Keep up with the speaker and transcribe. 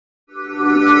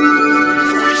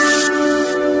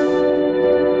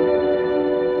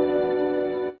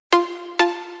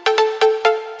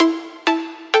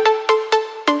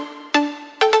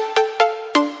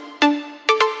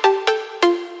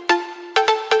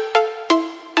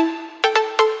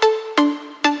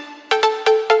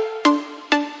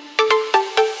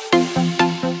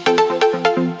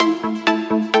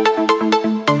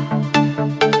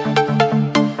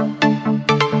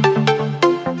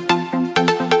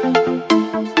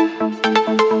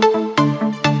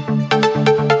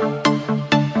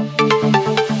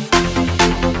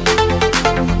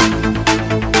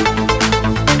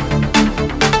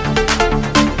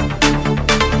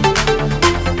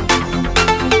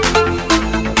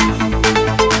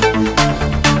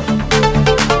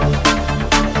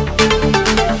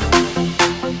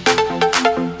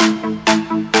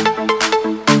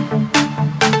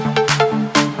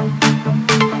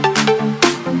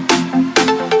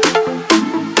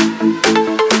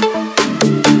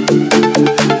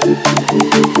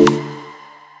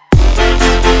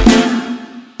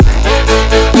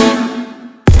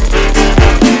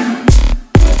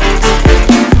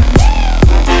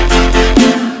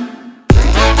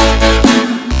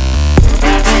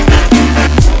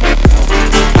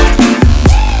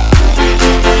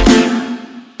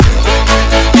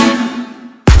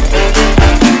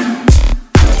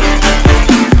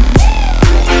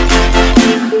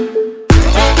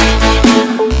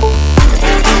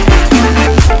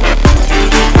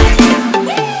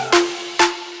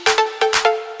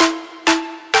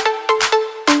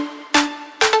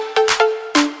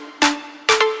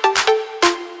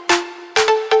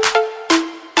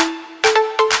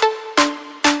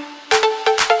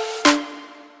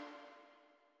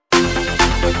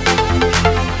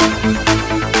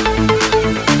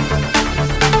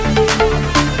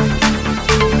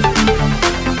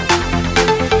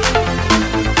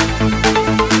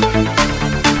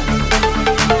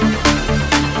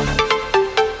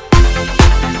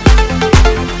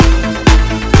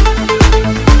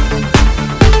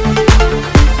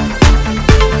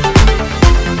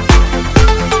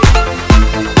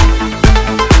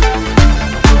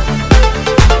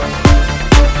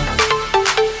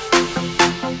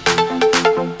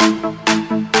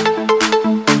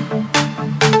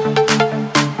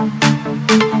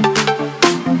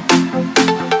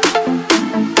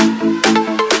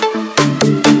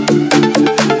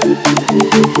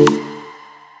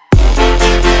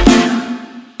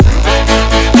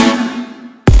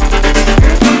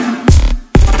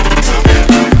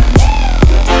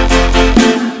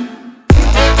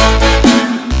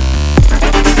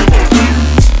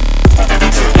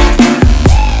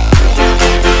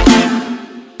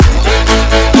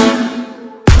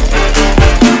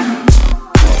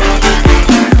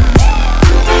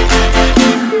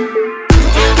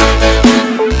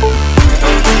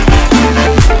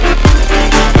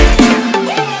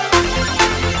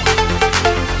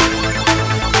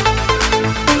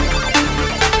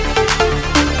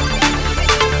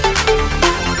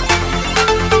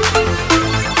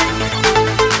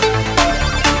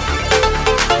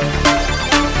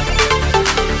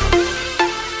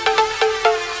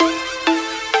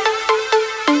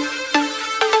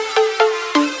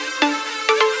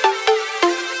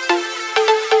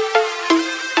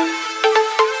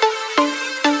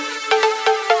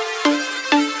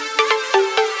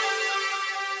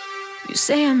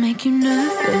make you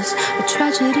nervous. A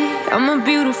tragedy, I'm a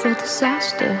beautiful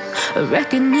disaster. A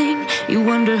reckoning, you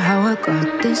wonder how I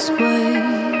got this way.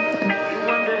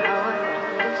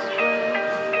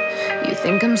 You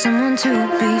think I'm someone to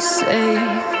be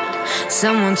saved,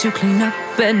 someone to clean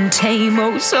up and tame.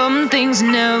 Oh, some things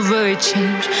never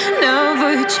change,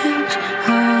 never change.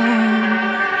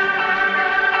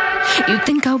 You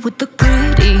think I would look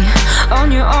pretty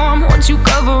on your arm once you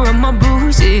cover up my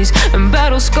bruises and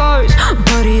battle scars,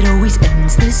 but it always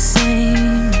ends the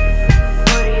same.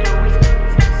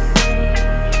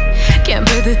 Can't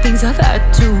bear the things I've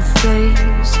had to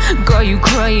face, got you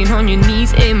crying on your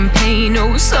knees in pain.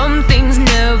 Oh, some things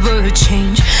never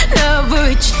change,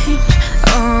 never change.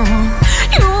 Oh,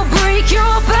 you'll break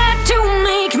your back to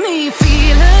make me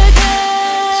feel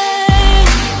again,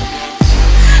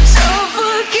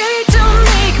 suffocate to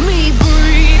make me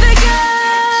breathe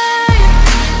again,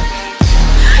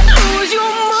 lose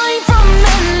your mind from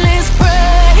endless pain.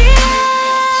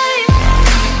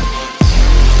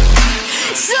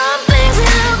 Some things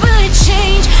never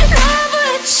change, never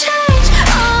change.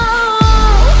 Oh,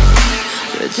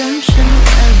 redemption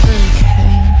never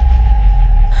came.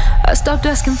 I stopped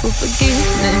asking for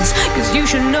forgiveness, cause you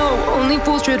should know only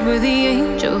fools tread where the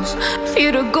angels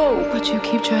fear to go, but you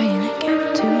keep trying to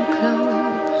get too close.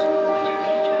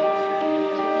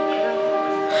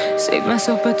 Save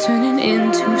myself by turning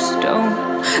into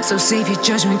stone, so save your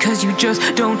judgment cause you just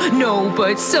don't know.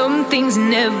 But some things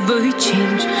never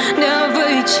change,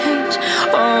 never change.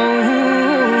 Oh,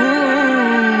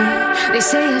 they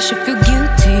say I should feel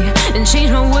guilty and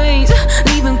change my ways,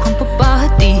 leaving crumpled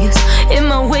bodies in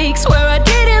my wake. Swear I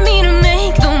didn't mean to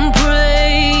make them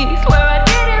break, swear I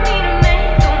didn't mean to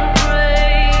make them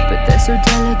break. But they're so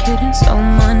delicate and so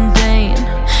mundane,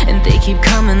 and they keep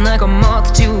coming like a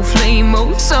moth to a flame.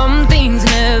 Oh, some things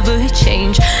never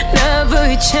change,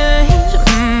 never change.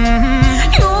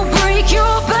 You'll break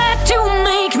your back to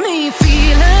make me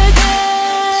feel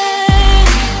again,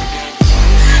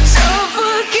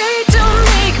 suffocate to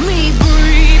make me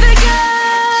breathe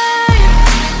again,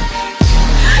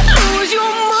 lose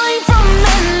your mind from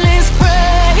endless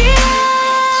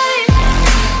pain.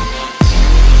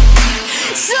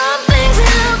 Some things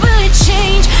never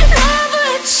change, never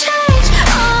change.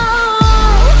 Oh,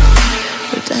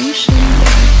 redemption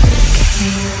never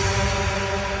came.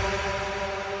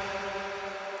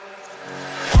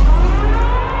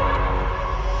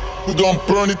 We gon'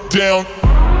 burn it down,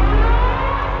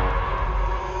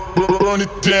 burn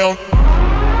it down.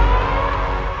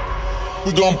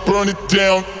 We gon' burn it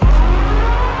down,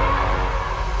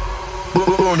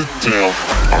 burn it down.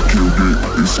 I killed it,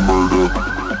 it's murder.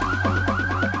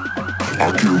 I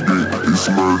killed it, it's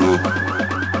murder.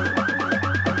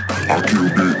 I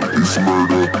killed it, it's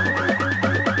murder.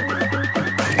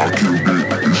 I killed it,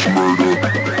 it's murder.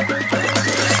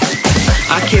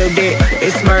 I killed it,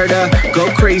 it's murder, go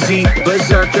crazy,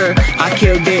 berserker. I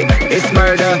killed it, it's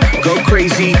murder, go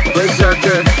crazy,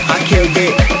 berserker. I killed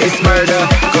it, it's murder,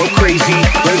 go crazy,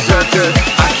 berserker.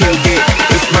 I killed it,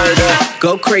 it's murder,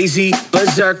 go crazy,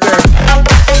 berserker.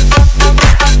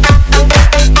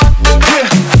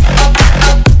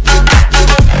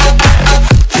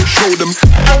 Show them.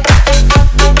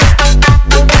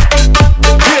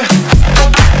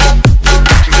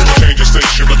 Change the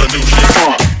station with a new shit.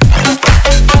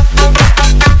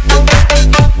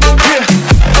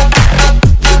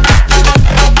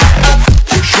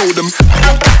 Show them.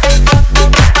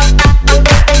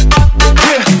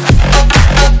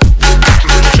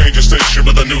 Change the station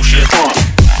with a new shit.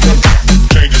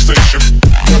 Change the station.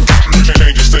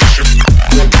 Change the station.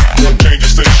 Change the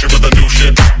station with a new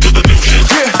shit. With a new shit.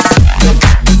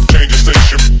 Change the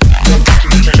station.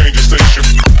 Change the station.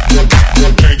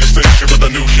 Change the station with a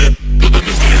new shit. With a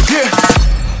new shit.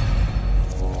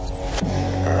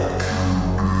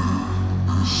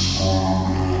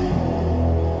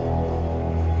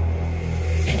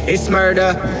 It's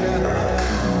murder.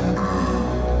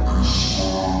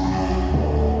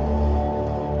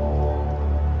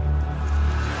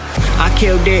 I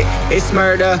killed it, it's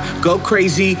murder, go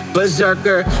crazy,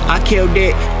 berserker. I killed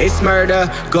it, it's murder,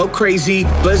 go crazy,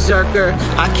 berserker.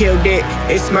 I killed it,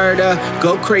 it's murder,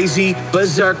 go crazy,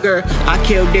 berserker. I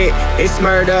killed it, it's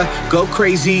murder, go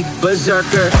crazy,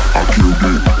 berserker. I killed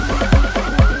it.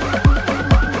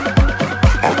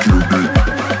 I killed it.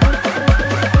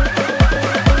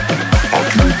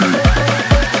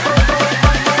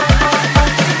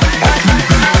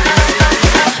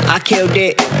 I killed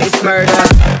it, it's murder.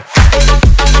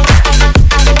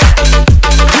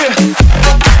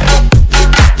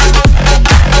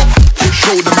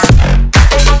 Show them.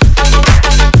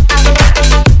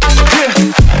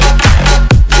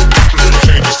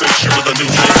 Change the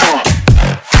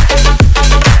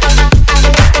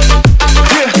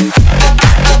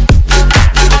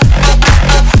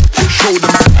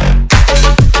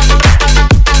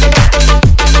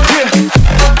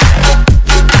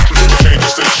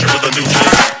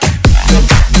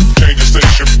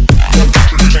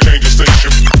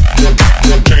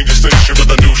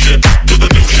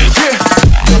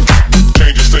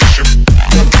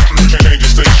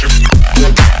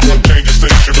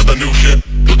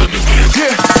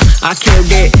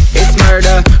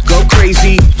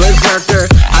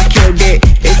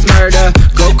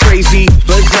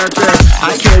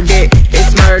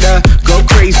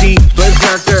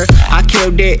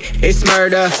killed it, it's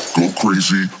murder. Go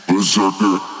crazy,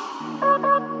 berserker.